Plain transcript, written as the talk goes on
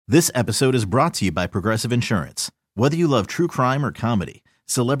This episode is brought to you by Progressive Insurance. Whether you love true crime or comedy,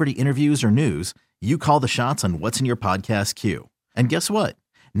 celebrity interviews or news, you call the shots on what's in your podcast queue. And guess what?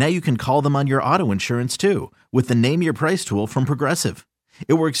 Now you can call them on your auto insurance too with the Name Your Price tool from Progressive.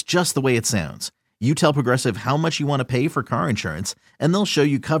 It works just the way it sounds. You tell Progressive how much you want to pay for car insurance, and they'll show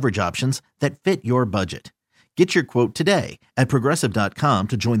you coverage options that fit your budget. Get your quote today at Progressive.com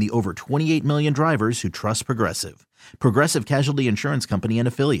to join the over 28 million drivers who trust Progressive. Progressive Casualty Insurance Company and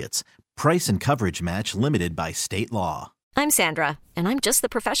Affiliates. Price and coverage match limited by state law. I'm Sandra, and I'm just the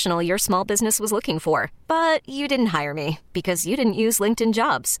professional your small business was looking for. But you didn't hire me because you didn't use LinkedIn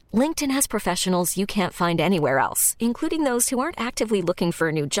Jobs. LinkedIn has professionals you can't find anywhere else, including those who aren't actively looking for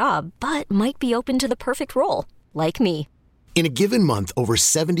a new job, but might be open to the perfect role, like me. In a given month, over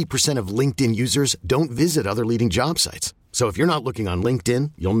 70% of LinkedIn users don't visit other leading job sites. So if you're not looking on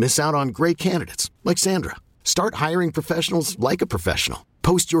LinkedIn, you'll miss out on great candidates like Sandra. Start hiring professionals like a professional.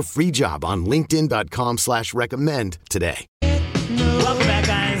 Post your free job on linkedin.com/recommend today. Welcome back,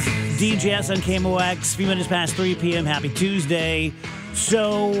 guys. DJS on KMOX, 3 minutes past 3 p.m. Happy Tuesday.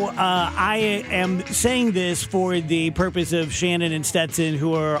 So I am saying this for the purpose of Shannon and Stetson,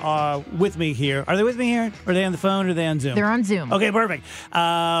 who are with me here. Are they with me here? Are they on the phone or are they on Zoom? They're on Zoom. Okay, perfect.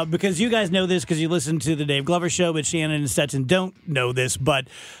 Because you guys know this because you listen to the Dave Glover Show, but Shannon and Stetson don't know this. But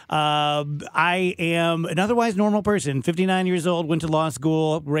I am an otherwise normal person, 59 years old, went to law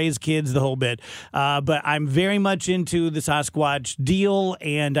school, raised kids, the whole bit. But I'm very much into the Sasquatch deal,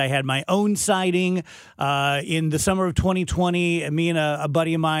 and I had my own sighting in the summer of 2020. Me and a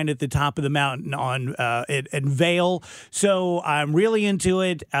buddy of mine at the top of the mountain on at Vail. So I'm really into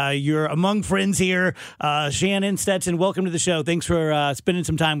it. You're among friends here. Shannon, Stetson, welcome to the show. Thanks for spending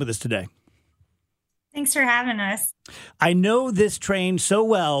some time with us today. Thanks for having us. I know this train so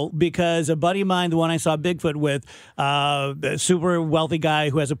well because a buddy of mine, the one I saw Bigfoot with, a super wealthy guy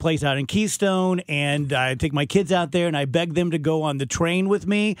who has a place out in Keystone, and I take my kids out there and I beg them to go on the train with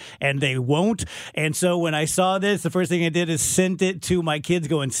me, and they won't. And so when I saw this, the first thing I did is sent it to my kids,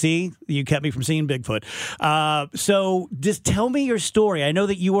 go and see, you kept me from seeing Bigfoot. So just tell me your story. I know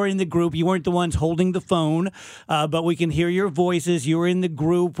that you were in the group. You weren't the ones holding the phone, but we can hear your voices. You were in the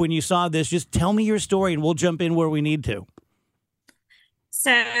group when you saw this. Just tell me your story and we'll jump in where we need to.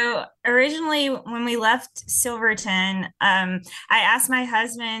 So originally when we left Silverton, I asked my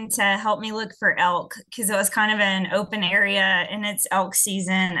husband to help me look for elk because it was kind of an open area and it's elk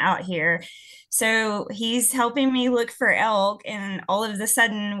season out here. So he's helping me look for elk, and all of a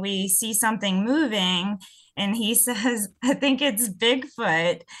sudden we see something moving. And he says, I think it's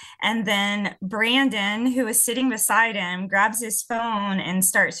Bigfoot. And then Brandon, who is sitting beside him, grabs his phone and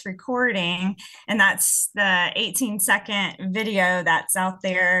starts recording. And that's the 18-second video that's out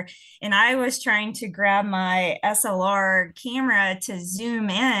there. And I was trying to grab my SLR camera to zoom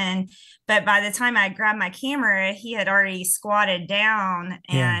in. But by the time I grabbed my camera, he had already squatted down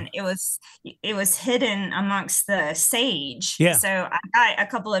and it was hidden amongst the sage. Yeah. So I got a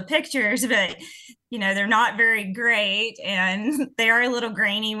couple of pictures, but they're not very great and they are a little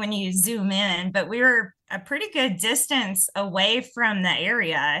grainy when you zoom in, but we were a pretty good distance away from the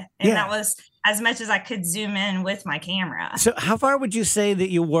area. And that was as much as I could zoom in with my camera. So how far would you say that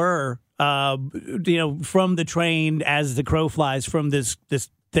you were, from the train as the crow flies from this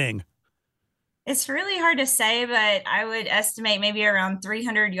thing? It's really hard to say, but I would estimate maybe around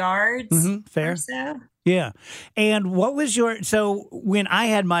 300 yards. Mm-hmm, fair. Or so. Yeah. And what was so when I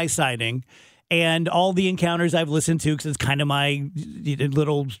had my sighting and all the encounters I've listened to, because it's kind of my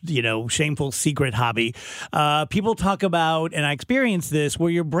little, shameful secret hobby, people talk about, and I experienced this, where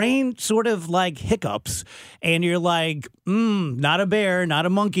your brain sort of like hiccups and you're like, not a bear, not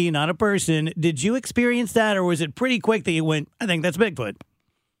a monkey, not a person. Did you experience that, or was it pretty quick that you went, I think that's Bigfoot?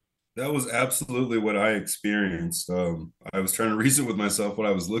 That was absolutely what I experienced. I was trying to reason with myself what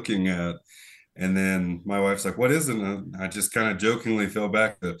I was looking at. And then my wife's like, what is it? And I just kind of jokingly fell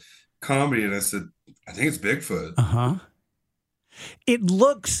back to comedy. And I said, I think it's Bigfoot. Uh-huh. It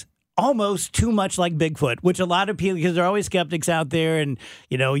looks almost too much like Bigfoot, which a lot of people, because there are always skeptics out there, and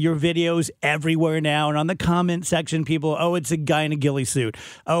your videos everywhere now, and on the comment section, people, oh, it's a guy in a ghillie suit,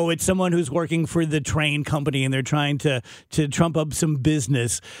 oh, it's someone who's working for the train company and they're trying to trump up some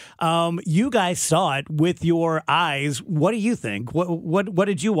business. You guys saw it with your eyes. What do you think? What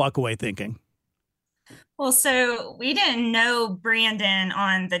did you walk away thinking? Well, so we didn't know Brandon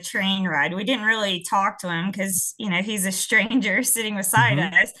on the train ride. We didn't really talk to him because, he's a stranger sitting beside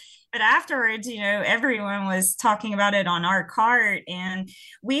us. But afterwards, everyone was talking about it on our cart, and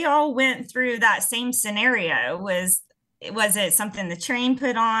we all went through that same scenario. Was Was it something the train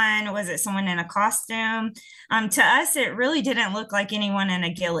put on? Was it someone in a costume? To us, it really didn't look like anyone in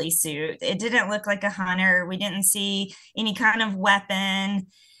a ghillie suit. It didn't look like a hunter. We didn't see any kind of weapon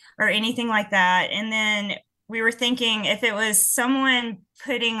or anything like that. And then we were thinking, if it was someone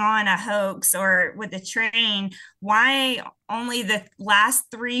putting on a hoax or with a train, why only the last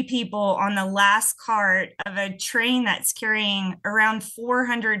 3 people on the last cart of a train that's carrying around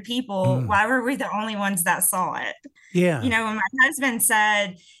 400 people? Why were we the only ones that saw it? Yeah. You know, when my husband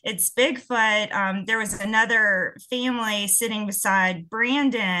said it's Bigfoot, there was another family sitting beside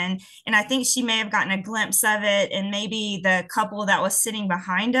Brandon, and I think she may have gotten a glimpse of it, and maybe the couple that was sitting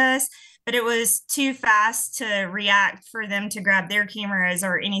behind us, but it was too fast to react for them to grab their cameras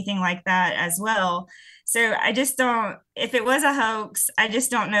or anything like that as well. So I just don't, if it was a hoax, I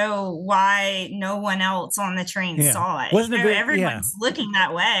just don't know why no one else on the train saw it. Wasn't everyone's looking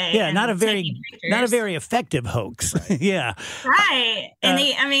that way. Yeah, not a very effective hoax. Yeah. Right. And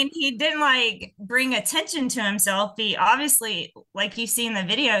he didn't like bring attention to himself. He obviously, like you see in the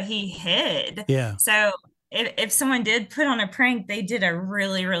video, he hid. Yeah. So if someone did put on a prank, they did a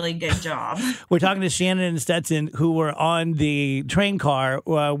really, really good job. We're talking to Shannon and Stetson, who were on the train car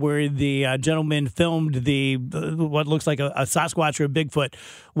where the gentleman filmed what looks like a Sasquatch or a Bigfoot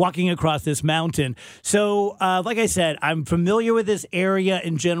walking across this mountain. So, like I said, I'm familiar with this area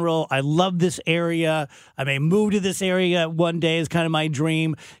in general. I love this area. I may move to this area one day is kind of my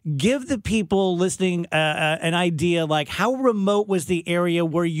dream. Give the people listening an idea, like how remote was the area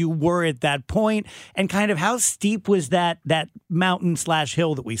where you were at that point, and kind of how steep was that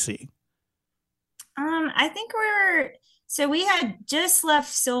mountain/hill that we see? I think we had just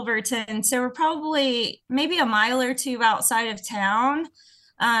left Silverton, so we're probably maybe a mile or 2 outside of town.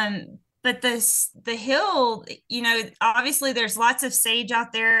 But the hill, you know, obviously there's lots of sage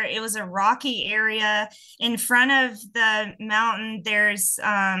out there. It was a rocky area. In front of the mountain, there's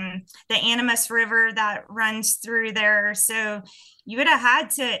the Animas River that runs through there. So you would have had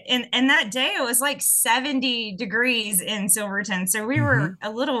to, and that day it was like 70 degrees in Silverton. So we were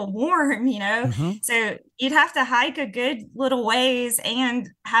a little warm, you know. So you'd have to hike a good little ways and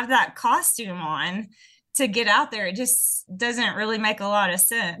have that costume on to get out there. It just doesn't really make a lot of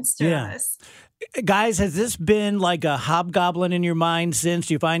sense to us. Guys, has this been like a hobgoblin in your mind since?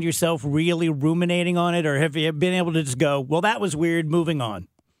 Do you find yourself really ruminating on it, or have you been able to just go, well, that was weird, moving on?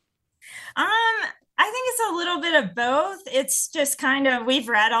 I think it's a little bit of both. It's just kind of, we've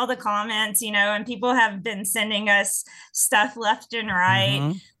read all the comments, you know, and people have been sending us stuff left and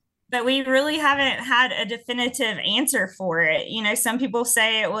right. But we really haven't had a definitive answer for it. You know, some people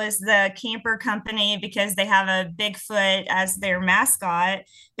say it was the camper company because they have a Bigfoot as their mascot,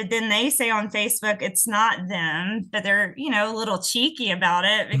 but then they say on Facebook it's not them, but they're, you know, a little cheeky about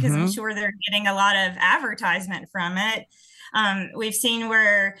it because I'm sure they're getting a lot of advertisement from it. We've seen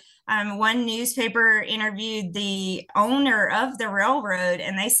where one newspaper interviewed the owner of the railroad,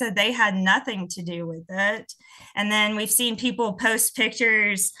 and they said they had nothing to do with it. And then we've seen people post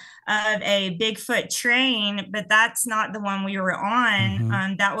pictures of a Bigfoot train, but that's not the one we were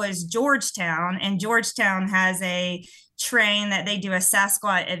on. That was Georgetown, and Georgetown has a train that they do, a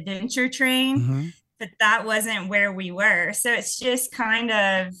Sasquatch adventure train. But that wasn't where we were. So it's just kind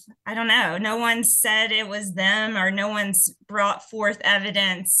of, I don't know. No one said it was them, or no one's brought forth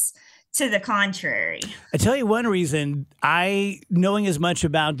evidence to the contrary. I tell you one reason, knowing as much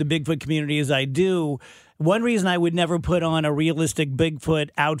about the Bigfoot community as I do, one reason I would never put on a realistic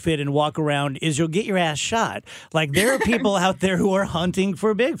Bigfoot outfit and walk around is you'll get your ass shot. Like, there are people out there who are hunting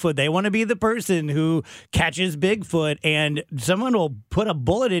for Bigfoot. They want to be the person who catches Bigfoot, and someone will put a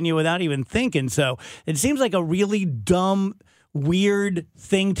bullet in you without even thinking. So it seems like a really dumb, weird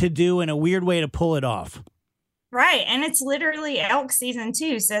thing to do and a weird way to pull it off. Right. And it's literally elk season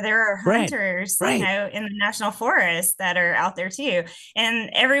too. So there are hunters, you know, in the national forest that are out there too. And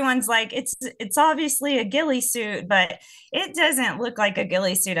everyone's like, it's obviously a ghillie suit, but it doesn't look like a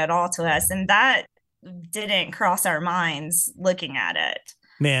ghillie suit at all to us. And that didn't cross our minds looking at it.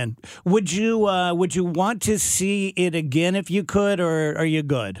 Man, would you want to see it again if you could, or are you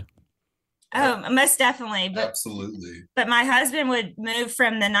good? Oh, most definitely. But, absolutely. But my husband would move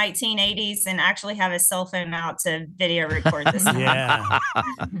from the 1980s and actually have his cell phone out to video record this. Yeah.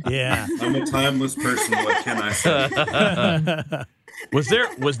 I'm a timeless person. What can I say?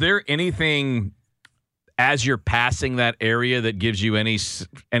 Was there anything as you're passing that area that gives you any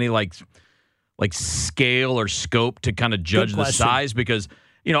like scale or scope to kind of judge the size? Because,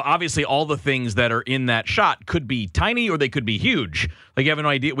 you know, obviously all the things that are in that shot could be tiny or they could be huge. Like, you have no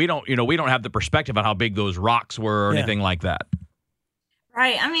idea. We don't have the perspective on how big those rocks were or anything like that.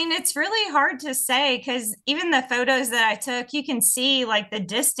 Right. I mean, it's really hard to say because even the photos that I took, you can see like the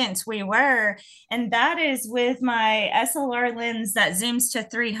distance we were. And that is with my SLR lens that zooms to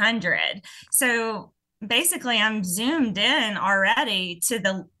 300. So basically, I'm zoomed in already to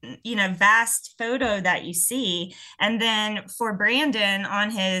the, vast photo that you see. And then for Brandon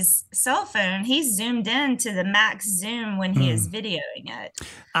on his cell phone, he's zoomed in to the max zoom when he is videoing it.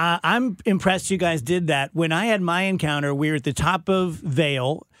 I'm impressed you guys did that. When I had my encounter, we were at the top of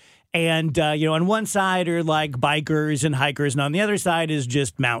Vale, and, on one side are like bikers and hikers, and on the other side is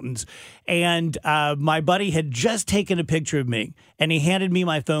just mountains. And my buddy had just taken a picture of me, and he handed me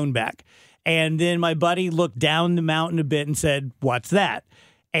my phone back. And then my buddy looked down the mountain a bit and said, "What's that?"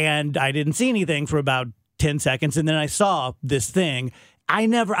 And I didn't see anything for about 10 seconds, and then I saw this thing.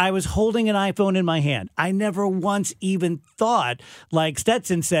 I was holding an iPhone in my hand. I never once even thought, like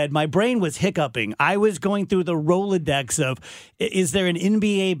Stetson said, my brain was hiccuping. I was going through the Rolodex of, is there an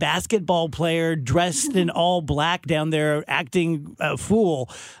NBA basketball player dressed in all black down there acting a fool?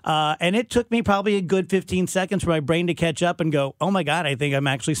 And it took me probably a good 15 seconds for my brain to catch up and go, oh my God, I think I'm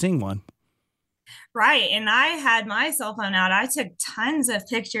actually seeing one. Right. And I had my cell phone out. I took tons of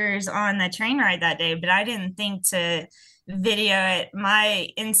pictures on the train ride that day, but I didn't think to video it. My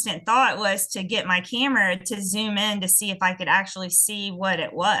instant thought was to get my camera to zoom in to see if I could actually see what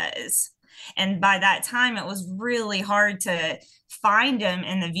it was. And by that time, it was really hard to find him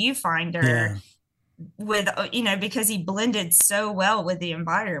in the viewfinder with, because he blended so well with the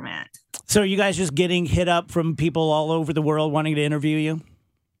environment. So are you guys just getting hit up from people all over the world wanting to interview you?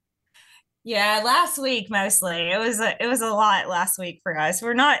 Yeah, last week mostly. It was a lot last week for us.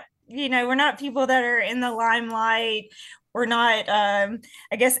 We're not people that are in the limelight. We're not,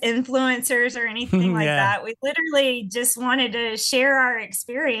 I guess, influencers or anything like that. We literally just wanted to share our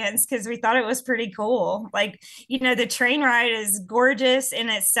experience because we thought it was pretty cool. Like, the train ride is gorgeous in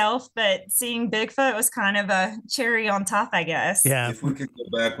itself, but seeing Bigfoot was kind of a cherry on top, I guess. Yeah. If we could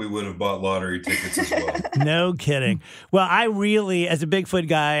go back, we would have bought lottery tickets as well. No kidding. Well, I really, as a Bigfoot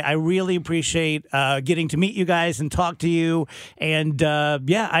guy, I really appreciate getting to meet you guys and talk to you. And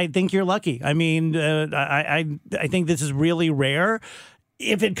I think you're lucky. I mean, I think this is really rare.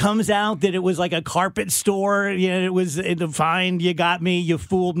 If it comes out that it was like a carpet store, it was fine. You got me. You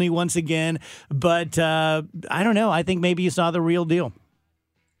fooled me once again. But I don't know. I think maybe you saw the real deal.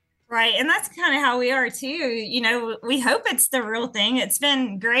 Right. And that's kind of how we are too. We hope it's the real thing. It's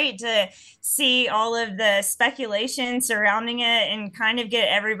been great to see all of the speculation surrounding it and kind of get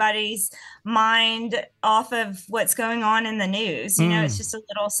everybody's mind off of what's going on in the news. It's just a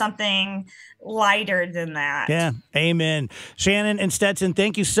little something lighter than that. Yeah. Amen. Shannon and Stetson,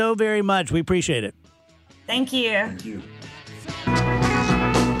 thank you so very much. We appreciate it. Thank you. Thank you.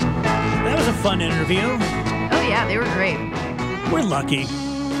 That was a fun interview. Oh, yeah. They were great. We're lucky.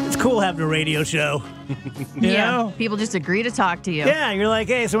 It's cool having a radio show. You know? People just agree to talk to you. Yeah, you're like,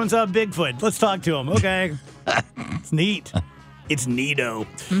 hey, someone saw Bigfoot. Let's talk to him. Okay. It's neat. It's neato.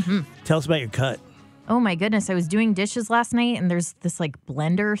 Mm-hmm. Tell us about your cut. Oh, my goodness. I was doing dishes last night, and there's this, like,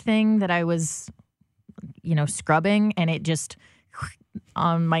 blender thing that I was, scrubbing, and it just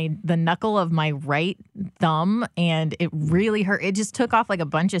on the knuckle of my right thumb, and it really hurt. It just took off like a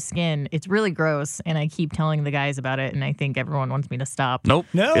bunch of skin. It's really gross, and I keep telling the guys about it, and I think everyone wants me to stop. Nope.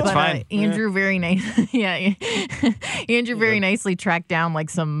 No, it's fine. Andrew very nice. Andrew very nicely tracked down like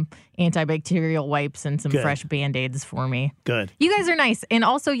some antibacterial wipes and some fresh Band-Aids for me. Good. You guys are nice. And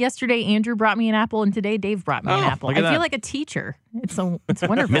also yesterday, Andrew brought me an apple, and today Dave brought me an apple. I feel like a teacher. It's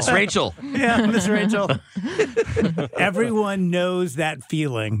wonderful. Miss Rachel. Yeah, Miss Rachel. Everyone knows that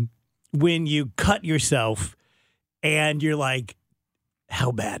feeling when you cut yourself and you're like,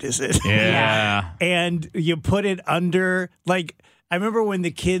 how bad is it? Yeah. And you put it under, like, I remember when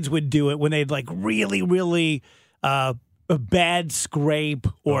the kids would do it when they'd like really, really a bad scrape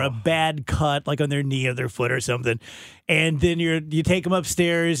or a bad cut, like on their knee or their foot or something. And then you take them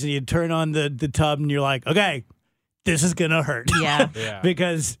upstairs and you turn on the tub and you're like, okay, this is going to hurt. Yeah.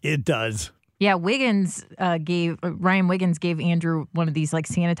 Because it does. Yeah, Ryan Wiggins gave Andrew one of these like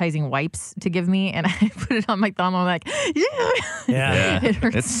sanitizing wipes to give me, and I put it on my thumb. I'm like, yeah. It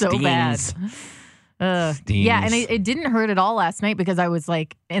hurts so bad. Yeah, and it didn't hurt at all last night because I was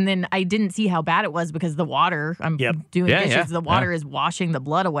like, and then I didn't see how bad it was because the water, I'm doing dishes, the water is washing the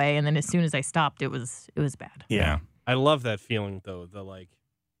blood away, and then as soon as I stopped, it was bad. Yeah. I love that feeling though, the like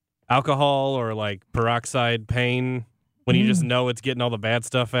alcohol or like peroxide pain. When you just know it's getting all the bad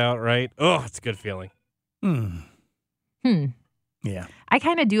stuff out, right? Oh, it's a good feeling. Yeah. I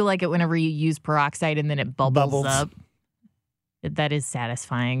kind of do like it whenever you use peroxide and then it bubbles up. That is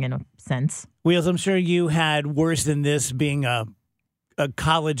satisfying in a sense. Wheels, I'm sure you had worse than this being a a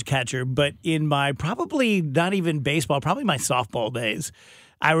college catcher, but in my probably not even baseball, probably my softball days,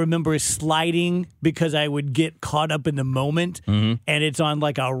 I remember sliding because I would get caught up in the moment, and it's on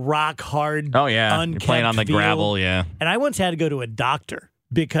like a rock hard. Oh yeah, you're playing on the field. gravel. Yeah, and I once had to go to a doctor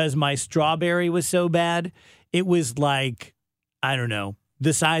because my strawberry was so bad. It was like, I don't know,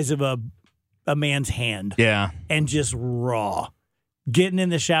 the size of a man's hand. Yeah, and just raw. Getting in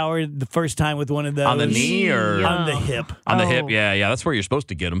the shower the first time with one of those. On the knee or? On the hip. On the hip, yeah. That's where you're supposed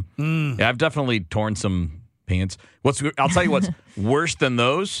to get them. Yeah, I've definitely torn some pants. I'll tell you what's worse than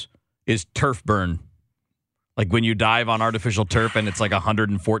those is turf burn. Like when you dive on artificial turf and it's like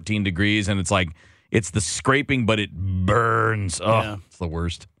 114 degrees and it's like, it's the scraping, but it burns. Oh, yeah. It's the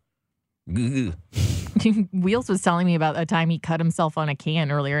worst. Wheels was telling me about a time he cut himself on a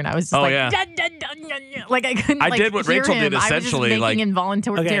can earlier, and I was just like, yeah. Dun, dun, dun, dun, dun. Like I couldn't. I did what Rachel did essentially. I was just making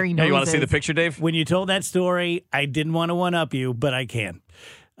involuntary noises. Hey, you want to see the picture, Dave? When you told that story, I didn't want to one up you, but I can.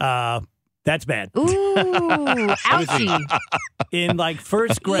 That's bad. Ooh, ouchie! In like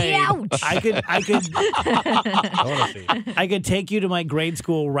first grade, ouch. I could take you to my grade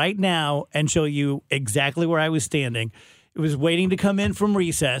school right now and show you exactly where I was standing. It was waiting to come in from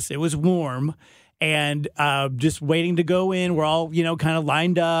recess. It was warm, and just waiting to go in. We're all, kind of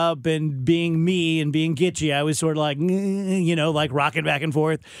lined up and being me and being gitchy. I was sort of like, like rocking back and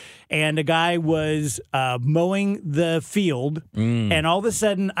forth. And a guy was mowing the field, and all of a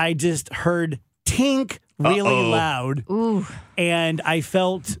sudden I just heard tink really loud. Ooh. And I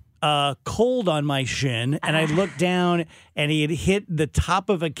felt cold on my shin, and I looked down, and he had hit the top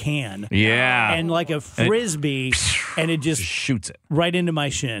of a can. Yeah. And like a frisbee, and it just shoots it right into my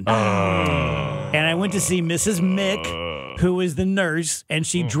shin. And I went to see Mrs. Mick, who was the nurse, and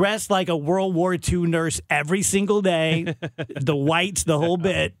she dressed like a World War II nurse every single day, the whites, the whole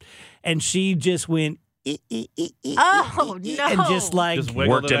bit. And she just went, oh, no. And just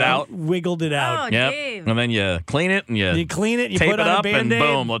worked it out. Wiggled it out. Oh, yep. Dave. And then you clean it and you clean it, you tape put it on up, a and Band-Aid.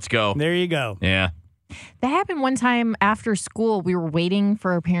 boom, let's go. There you go. Yeah. That happened one time after school. We were waiting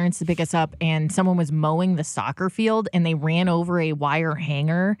for our parents to pick us up, and someone was mowing the soccer field, and they ran over a wire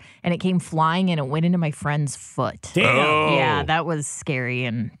hanger, and it came flying, and it went into my friend's foot. Damn. Oh. Yeah, that was scary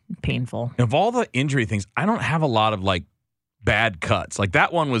and painful. Of all the injury things, I don't have a lot of bad cuts. Like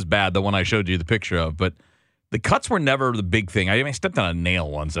that one was bad, the one I showed you the picture of, but the cuts were never the big thing. I stepped on a nail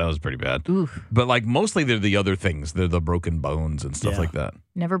once. That was pretty bad. Ooh. But mostly they're the other things. They're the broken bones and stuff like that.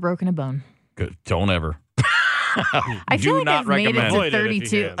 Never broken a bone. Good. Don't ever. I feel like not I've made it recommend. to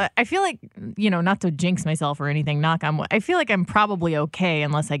 32. I feel like, not to jinx myself or anything, knock on wood. I feel like I'm probably okay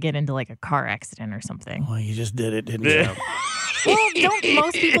unless I get into a car accident or something. Well, you just did it, didn't you? Well, don't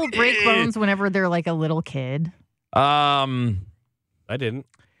most people break bones whenever they're a little kid? I didn't.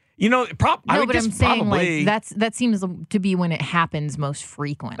 No, but I'm saying probably, that seems to be when it happens most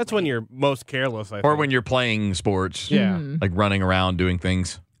frequently. That's when you're most careless, I think. Or when you're playing sports. Yeah. Like running around doing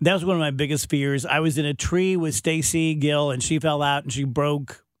things. That was one of my biggest fears. I was in a tree with Stacy Gill, and she fell out, and she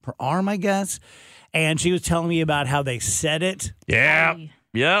broke her arm, I guess. And she was telling me about how they set it. Yeah.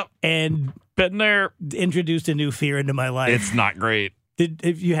 Yep. And been there. Introduced a new fear into my life. It's not great.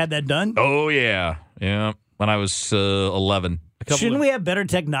 Have you had that done? Oh, yeah. Yeah. When I was 11. Shouldn't we have better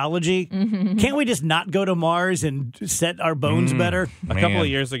technology? Can't we just not go to Mars and set our bones better? A couple of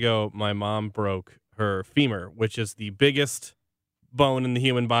years ago, my mom broke her femur, which is the biggest bone in the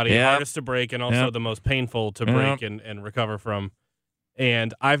human body, hardest to break, and also the most painful to break and recover from.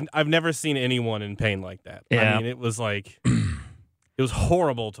 And I've never seen anyone in pain like that. Yeah. I mean, it was it was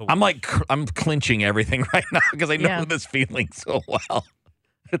horrible to watch. I'm clinching everything right now because I know this feeling so well.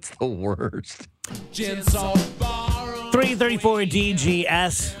 It's the worst. 334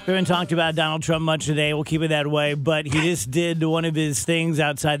 DGS. We haven't talked about Donald Trump much today. We'll keep it that way. But he just did one of his things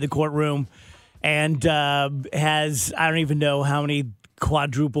outside the courtroom and has, I don't even know how many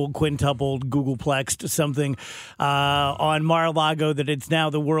quadrupled, quintupled, Googleplexed something on Mar-a-Lago that it's now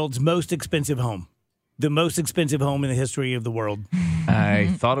the world's most expensive home. The most expensive home in the history of the world.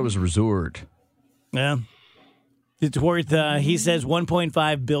 I thought it was a resort. Yeah. It's worth, he says,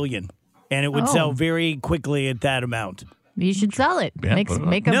 $1.5 billion. And it would sell very quickly at that amount. You should sell it. Yeah, make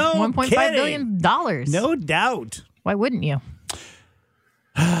 $1.5 billion. No doubt. Why wouldn't you?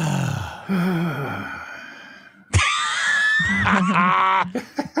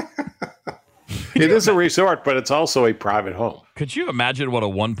 It is a resort, but it's also a private home. Could you imagine what a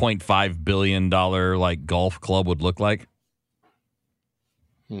 $1.5 billion golf club would look like?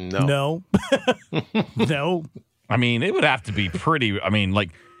 No. No. I mean, it would have to be pretty. I mean,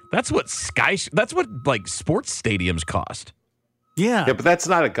 that's what sports stadiums cost. Yeah. Yeah, but that's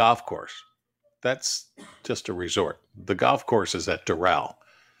not a golf course. that's just a resort. The golf course is at Doral.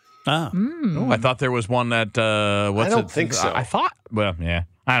 Ah. Oh, I thought there was one at what's I don't think so. I thought. Well, yeah.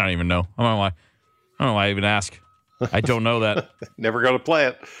 I don't even know. I don't know why I even ask. I don't know that. Never going to play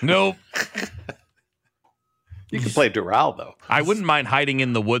it. Nope. You can play Doral, though. I wouldn't mind hiding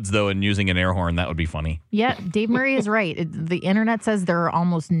in the woods, though, and using an air horn. That would be funny. Yeah, Dave Murray is right. The internet says there are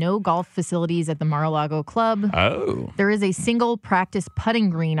almost no golf facilities at the Mar-a-Lago Club. Oh. There is a single practice putting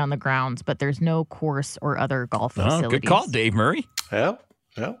green on the grounds, but there's no course or other golf facilities. Good call, Dave Murray. Yeah.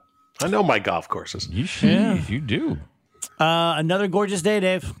 I know my golf courses. You do. Another gorgeous day,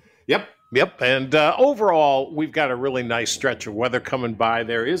 Dave. Yep. And overall, we've got a really nice stretch of weather coming by.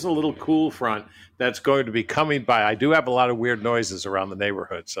 There is a little cool front that's going to be coming by. I do have a lot of weird noises around the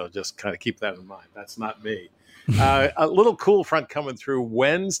neighborhood, so just kind of keep that in mind. That's not me. A little cool front coming through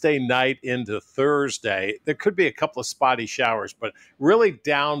Wednesday night into Thursday. There could be a couple of spotty showers, but really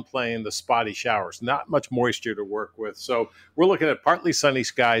downplaying the spotty showers. Not much moisture to work with. So we're looking at partly sunny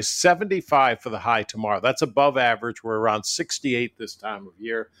skies, 75 for the high tomorrow. That's above average. We're around 68 this time of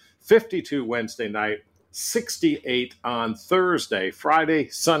year. 52 Wednesday night, 68 on Thursday. Friday,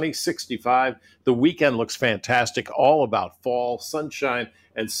 sunny, 65. The weekend looks fantastic, all about fall, sunshine,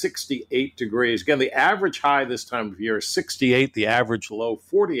 and 68 degrees. Again, the average high this time of year is 68, the average low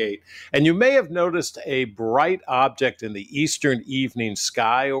 48. And you may have noticed a bright object in the eastern evening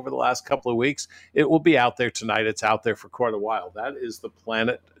sky over the last couple of weeks. It will be out there tonight. It's out there for quite a while. That is the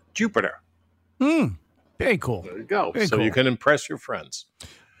planet Jupiter. Very cool. There you go. Very so cool. You can impress your friends.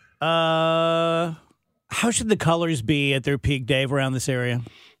 How should the colors be at their peak, Dave, around this area?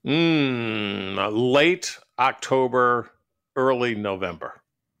 Late October, early November.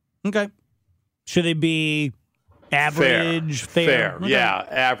 Okay. Should they be average, fair? Okay. Yeah,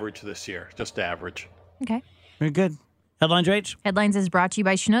 average this year. Just average. Okay. Very good. Headlines, Rach? Headlines is brought to you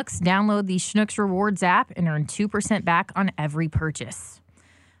by Schnucks. Download the Schnucks Rewards app and earn 2% back on every purchase.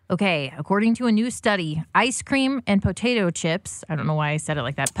 Okay, according to a new study, ice cream and potato chips, I don't know why I said it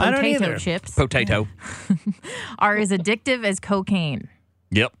like that, potato chips Potato. are as addictive as cocaine.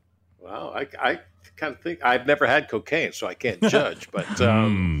 Yep. Well, I kind of think I've never had cocaine, so I can't judge, but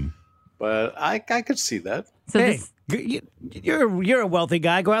I could see that. So hey, you're a wealthy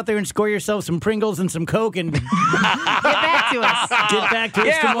guy. Go out there and score yourself some Pringles and some Coke and get back to us. Get back to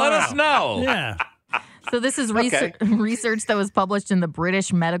us tomorrow. Let us know. Yeah. So this is research that was published in the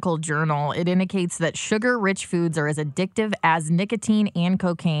British Medical Journal. It indicates that sugar-rich foods are as addictive as nicotine and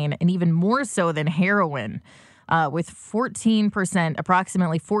cocaine, and even more so than heroin, with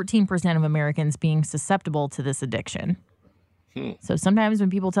approximately 14% of Americans being susceptible to this addiction. So sometimes when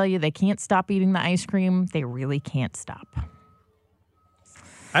people tell you they can't stop eating the ice cream, they really can't stop.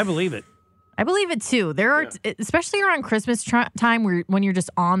 I believe it. I believe it too. There are, especially around Christmas time, when you're just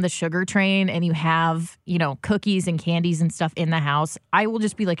on the sugar train and you have, cookies and candies and stuff in the house. I will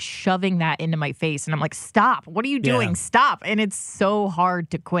just be like shoving that into my face, and I'm like, "Stop! What are you doing? Yeah. Stop!" And it's so hard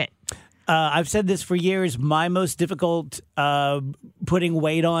to quit. I've said this for years. My most difficult putting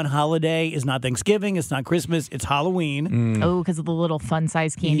weight on holiday is not Thanksgiving. It's not Christmas. It's Halloween. Oh, because of the little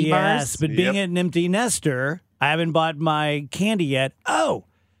fun-sized candy bars. Yes, but being an empty nester, I haven't bought my candy yet.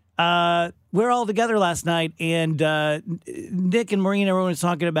 We're all together last night, and Nick and Maureen, everyone was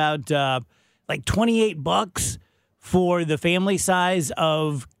talking about like $28 for the family size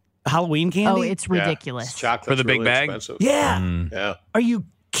of Halloween candy. Oh, it's ridiculous. Chocolate's For the big really bag? expensive. Yeah. Yeah. Are you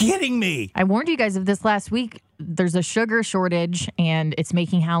kidding me? I warned you guys of this last week. There's a sugar shortage, and it's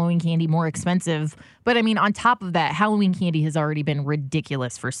making Halloween candy more expensive. But, I mean, on top of that, Halloween candy has already been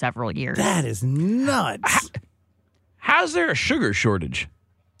ridiculous for several years. That is nuts. How's there a sugar shortage?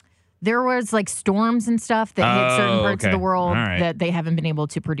 There was like storms and stuff that hit certain parts of the world that they haven't been able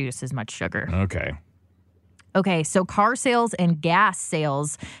to produce as much sugar. Okay, so car sales and gas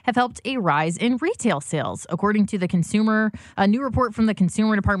sales have helped a rise in retail sales. According to a new report from the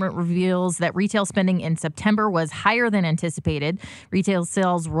Consumer Department reveals that retail spending in September was higher than anticipated. Retail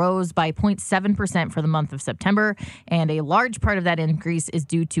sales rose by 0.7% for the month of September, and a large part of that increase is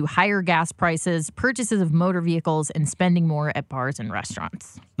due to higher gas prices, purchases of motor vehicles, and spending more at bars and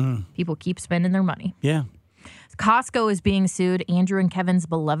restaurants. People keep spending their money. Yeah. Costco is being sued, Andrew and Kevin's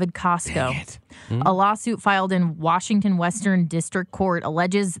beloved Costco. A lawsuit filed in Washington Western District Court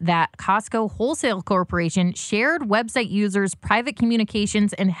alleges that Costco Wholesale Corporation shared website users' private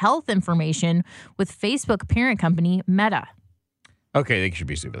communications and health information with Facebook parent company Meta. Okay, they should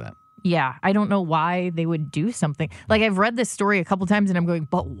be sued for that. Yeah, I don't know why they would do something. Like, I've read this story a couple times and I'm going,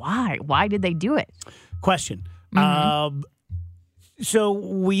 but why? Why did they do it? Question. So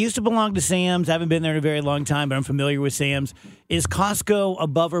we used to belong to Sam's. I haven't been there in a very long time, but I'm familiar with Sam's. Is Costco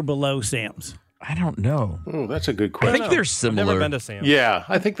above or below Sam's? I don't know. Oh, that's a good question. I think they're similar. I've never been to Sam's. Yeah,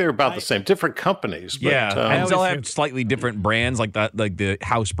 I think they're about the same. Different companies. But, and they'll have slightly different brands, like that. Like the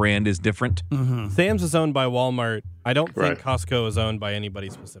house brand is different. Mm-hmm. Sam's is owned by Walmart. I don't think Costco is owned by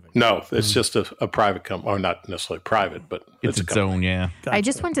anybody specific. No, it's just a private company, or not necessarily private, but it's its own. Yeah. Gotcha. I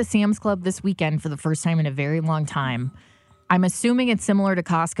just went to Sam's Club this weekend for the first time in a very long time. I'm assuming it's similar to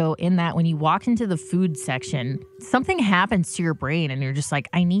Costco in that when you walk into the food section, something happens to your brain and you're just like,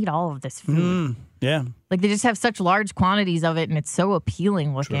 I need all of this food. Yeah. Like they just have such large quantities of it and it's so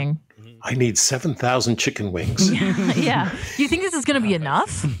appealing looking. I need 7,000 chicken wings. Yeah. You think this is going to be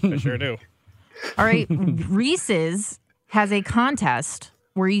enough? I sure do. All right. Reese's has a contest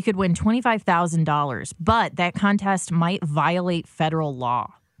where you could win $25,000, but that contest might violate federal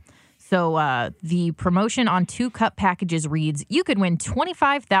law. So the promotion on 2 cup packages reads, you could win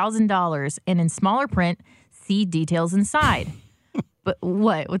 $25,000 and in smaller print, see details inside. But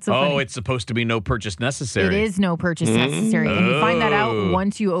what? What's so funny? It's supposed to be no purchase necessary. It is no purchase necessary. And you find that out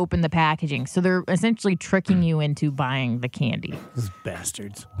once you open the packaging. So they're essentially tricking you into buying the candy. Those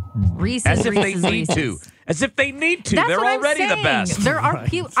bastards. Reese's, As if Reese's, they need Reese's. to. As if they need to. That's They're what I'm already the saying. best. There are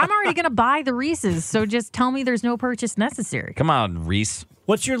I'm already going to buy the Reese's. So just tell me there's no purchase necessary. Come on, Reese.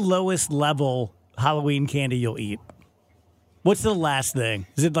 What's your lowest level Halloween candy you'll eat? What's the last thing?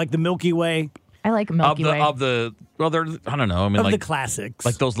 Is it like the Milky Way? I like Milky Way. They're, I don't know. I mean, of like the classics.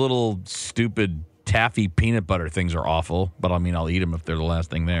 Like those little stupid taffy peanut butter things are awful, but I mean, I'll eat them if they're the last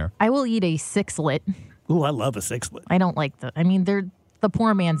thing there. I will eat a 6-lit. Ooh, I love a 6-lit. I don't like they're the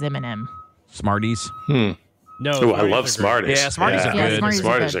poor man's M&M. Smarties? No. Ooh, I love Smarties. Yeah, Smarties are good.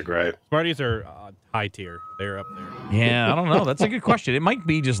 Smarties are great. Smarties are high tier. They're up there. Yeah, I don't know. That's a good question. It might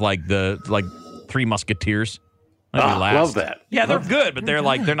be just like the Three Musketeers. Love that. Yeah, they're good, but they're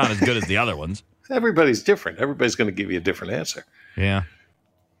not as good as the other ones. Everybody's different. Everybody's going to give you a different answer. Yeah.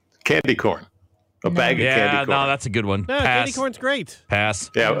 Candy corn. A bag of candy corn. No, that's a good one. No, candy corn's great.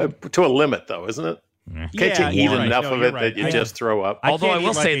 Pass. Yeah, to a limit, though, isn't it? Can't you eat enough of it that you just throw up? Although I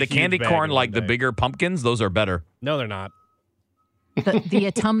will say a the huge candy bag corn, in like one the day. bigger pumpkins, those are better. No, they're not. The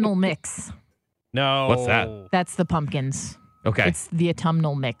autumnal mix. No. What's that? That's the pumpkins. Okay. It's the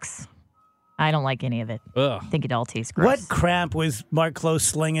autumnal mix. I don't like any of it. Ugh. I think it all tastes gross. What crap was Mark Close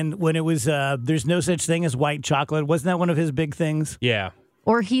slinging when it was, there's no such thing as white chocolate? Wasn't that one of his big things? Yeah.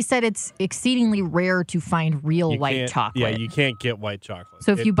 Or he said it's exceedingly rare to find real white can't- chocolate. Yeah, you can't get white chocolate.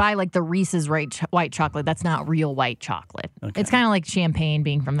 So if you buy like the Reese's white chocolate, that's not real white chocolate. Okay. It's kind of like champagne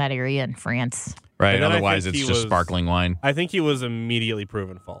being from that area in France. Right. And then I Otherwise, think it's he just was- sparkling wine. I think he was immediately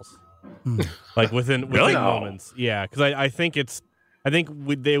proven false. Like within Really? moments. Yeah, because I think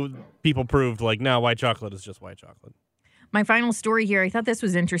people proved like, no, white chocolate is just white chocolate. My final story here, I thought this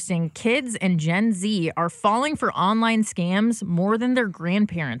was interesting. Kids and Gen Z are falling for online scams more than their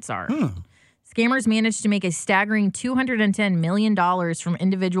grandparents are. Scammers managed to make a staggering $210 million from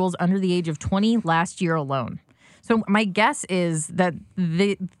individuals under the age of 20 last year alone. So my guess is that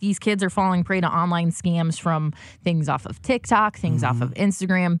these kids are falling prey to online scams from things off of TikTok, things off of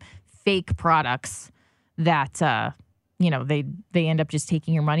Instagram, fake products that they end up just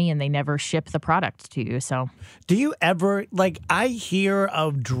taking your money and they never ship the product to you. So Do you ever, I hear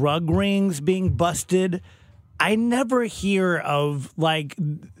of drug rings being busted. I never hear of,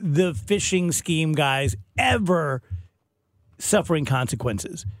 the phishing scheme guys ever suffering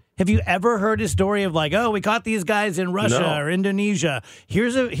consequences. Have you ever heard a story of we caught these guys in Russia or Indonesia. Here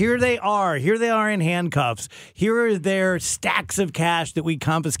they are in handcuffs. Here are their stacks of cash that we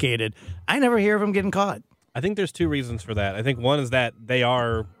confiscated. I never hear of them getting caught. I think there's two reasons for that. I think one is that they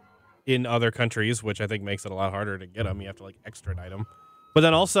are in other countries, which I think makes it a lot harder to get them. You have to extradite them. But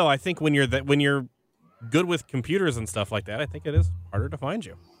then also, I think when you're good with computers and stuff like that, I think it is harder to find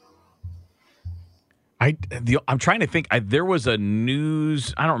you. I'm trying to think. There was a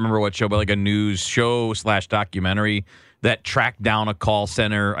news, I don't remember what show, but a news show / documentary that tracked down a call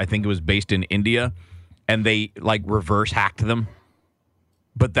center. I think it was based in India, and they reverse hacked them.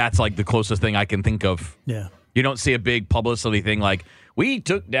 But that's the closest thing I can think of. Yeah. You don't see a big publicity thing we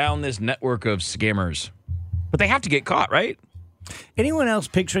took down this network of scammers. But they have to get caught, right? Anyone else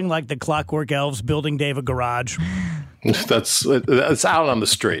picturing the Clockwork Elves building Dave a garage? That's out on the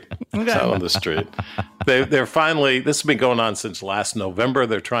street. It's out on the street. They're finally, this has been going on since last November.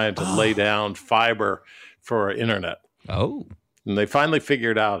 They're trying to lay down fiber for internet. Oh. And they finally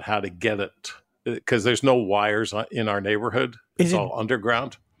figured out how to get it because there's no wires in our neighborhood. It's all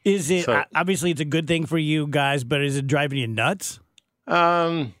underground. Is it, obviously it's a good thing for you guys, but is it driving you nuts?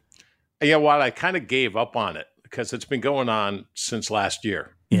 Yeah, I kind of gave up on it because it's been going on since last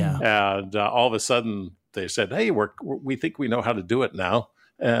year. Yeah. And all of a sudden they said, hey, we think we know how to do it now.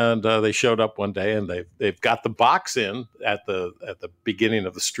 And they showed up one day, and they've got the box in at the beginning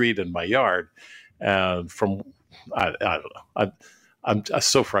of the street in my yard. And I don't know. I'm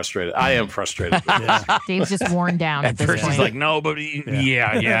so frustrated. I am frustrated. Dave's just worn down at this point. He's like, no, but yeah,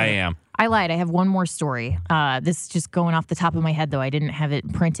 I am. I lied. I have one more story. This is just going off the top of my head, though. I didn't have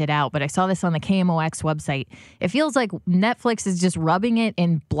it printed out, but I saw this on the KMOX website. It feels like Netflix is just rubbing it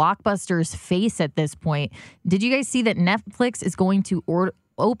in Blockbuster's face at this point. Did you guys see that Netflix is going to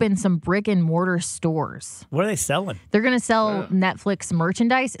open some brick and mortar stores? What are they selling? They're going to sell Netflix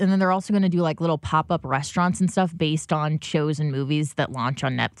merchandise, and then they're also going to do like little pop-up restaurants and stuff based on shows and movies that launch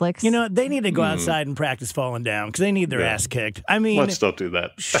on Netflix. You know, they need to go outside and practice falling down because they need their ass kicked. I mean, let's don't do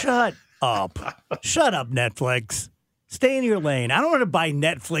that. Shut up. Shut up, Netflix. Stay in your lane. I don't want to buy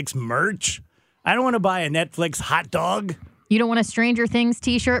Netflix merch. I don't want to buy a Netflix hot dog. You don't want a Stranger Things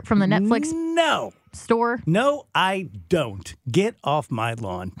t-shirt from the Netflix store? No, I don't. Get off my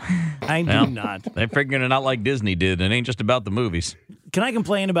lawn. I do not. They're figuring it out like Disney did. It ain't just about the movies. Can I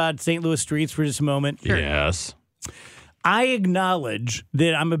complain about St. Louis streets for just a moment? Sure. Yes. I acknowledge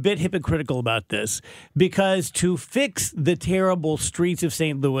that I'm a bit hypocritical about this because to fix the terrible streets of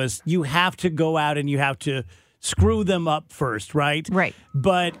St. Louis, you have to go out and you have to screw them up first, right? Right.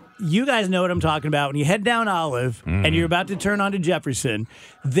 But you guys know what I'm talking about. When you head down Olive and you're about to turn onto Jefferson,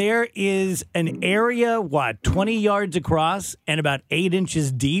 there is an area, 20 yards across and about 8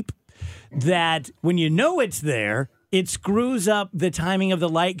 inches deep that when you know it's there, it screws up the timing of the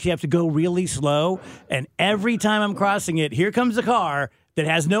light because you have to go really slow. And every time I'm crossing it, here comes a car that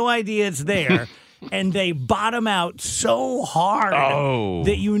has no idea it's there. And they bottom out so hard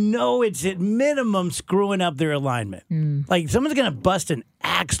that you know it's at minimum screwing up their alignment. Like someone's going to bust an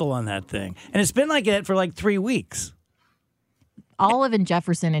axle on that thing. And it's been like that for like 3 weeks. Olive and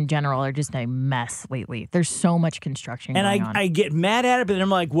Jefferson in general are just a mess lately. There's so much construction going on. And I get mad at it, but then I'm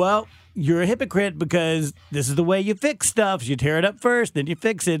like, well, you're a hypocrite because this is the way you fix stuff. You tear it up first, then you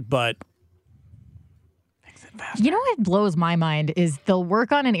fix it, but... You know what blows my mind is they'll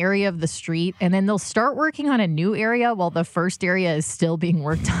work on an area of the street and then they'll start working on a new area while the first area is still being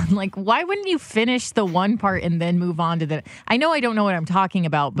worked on. Like, why wouldn't you finish the one part and then move on to the... I know I don't know what I'm talking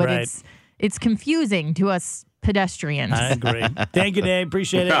about, but it's confusing to us pedestrians. I agree. Thank you, Dave.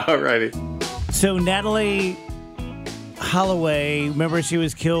 Appreciate it. All righty. So Natalie Holloway, remember she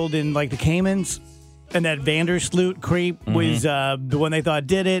was killed in like the Caymans? And that Vandersloot creep was the one they thought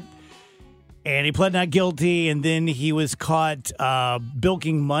did it. And he pled not guilty, and then he was caught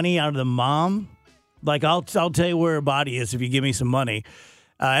bilking money out of the mom. Like, I'll tell you where her body is if you give me some money.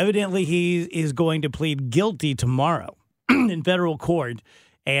 Evidently, he is going to plead guilty tomorrow in federal court.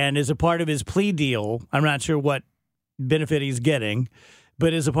 And as a part of his plea deal, I'm not sure what benefit he's getting,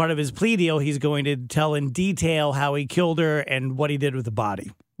 but as a part of his plea deal, he's going to tell in detail how he killed her and what he did with the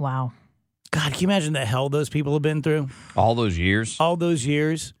body. Wow. God, can you imagine the hell those people have been through? All those years? All those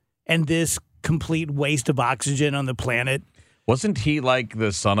years. And this complete waste of oxygen on the planet. Wasn't he like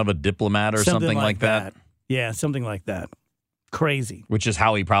the son of a diplomat or something like that? Yeah, something like that. Crazy. Which is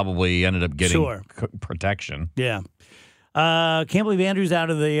how he probably ended up getting protection. Yeah. Can't believe Andrew's out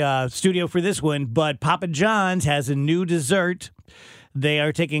of the studio for this one, but Papa John's has a new dessert. They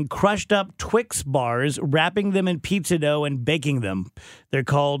are taking crushed up Twix bars, wrapping them in pizza dough, and baking them. They're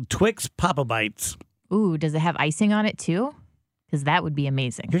called Twix Papa Bites. Ooh, does it have icing on it too? Because that would be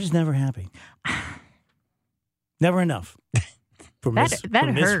amazing. You're just never happy. Never enough. For Miss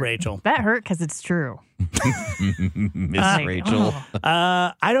Rachel. That hurt because it's true. Miss Rachel.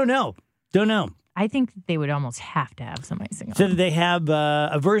 I don't know. Don't know. I think they would almost have to have some icing on it. So they have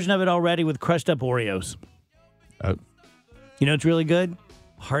a version of it already with crushed up Oreos. You know what's really good?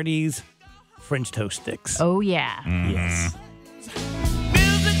 Hardee's French toast sticks. Oh, yeah. Yes.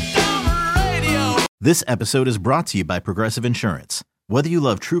 This episode is brought to you by Progressive Insurance. Whether you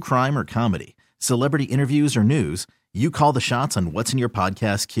love true crime or comedy, celebrity interviews or news, you call the shots on what's in your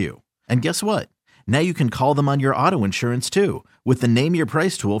podcast queue. And guess what? Now you can call them on your auto insurance too with the Name Your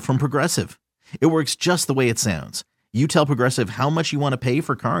Price tool from Progressive. It works just the way it sounds. You tell Progressive how much you want to pay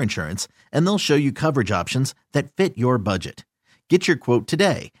for car insurance, and they'll show you coverage options that fit your budget. Get your quote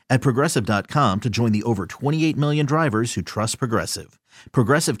today at Progressive.com to join the over 28 million drivers who trust Progressive.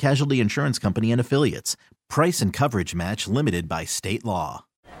 Progressive Casualty Insurance Company and Affiliates. Price and coverage match limited by state law.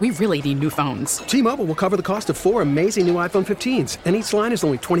 We really need new phones. T-Mobile will cover the cost of 4 amazing new iPhone 15s, and each line is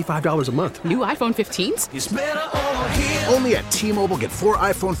only $25 a month. New iPhone 15s? It's better over here. Only at T-Mobile, get 4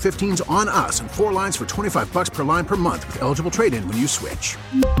 iPhone 15s on us and 4 lines for $25 per line per month with eligible trade-in when you switch.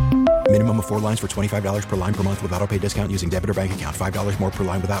 Minimum of 4 lines for $25 per line per month with autopay discount using debit or bank account. $5 more per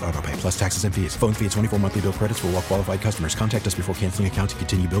line without autopay, plus taxes and fees. Phone fee at 24 monthly bill credits for well qualified customers. Contact us before canceling account to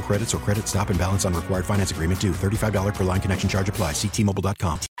continue bill credits or credit stop and balance on required finance agreement due. $35 per line connection charge applies. See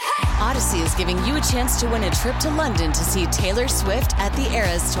T-Mobile.com. Odyssey is giving you a chance to win a trip to London to see Taylor Swift at the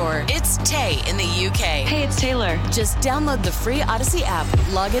Eras Tour. It's Tay in the UK. Hey, it's Taylor. Just download the free Odyssey app,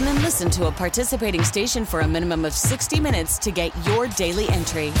 log in and listen to a participating station for a minimum of 60 minutes to get your daily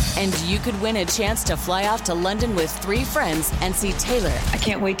entry. And you could win a chance to fly off to London with 3 friends and see Taylor. I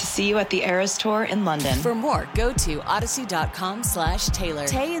can't wait to see you at the Eras Tour in London. For more, go to odyssey.com/Taylor.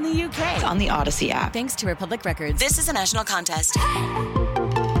 Tay in the UK. On the Odyssey app. Thanks to Republic Records. This is a national contest.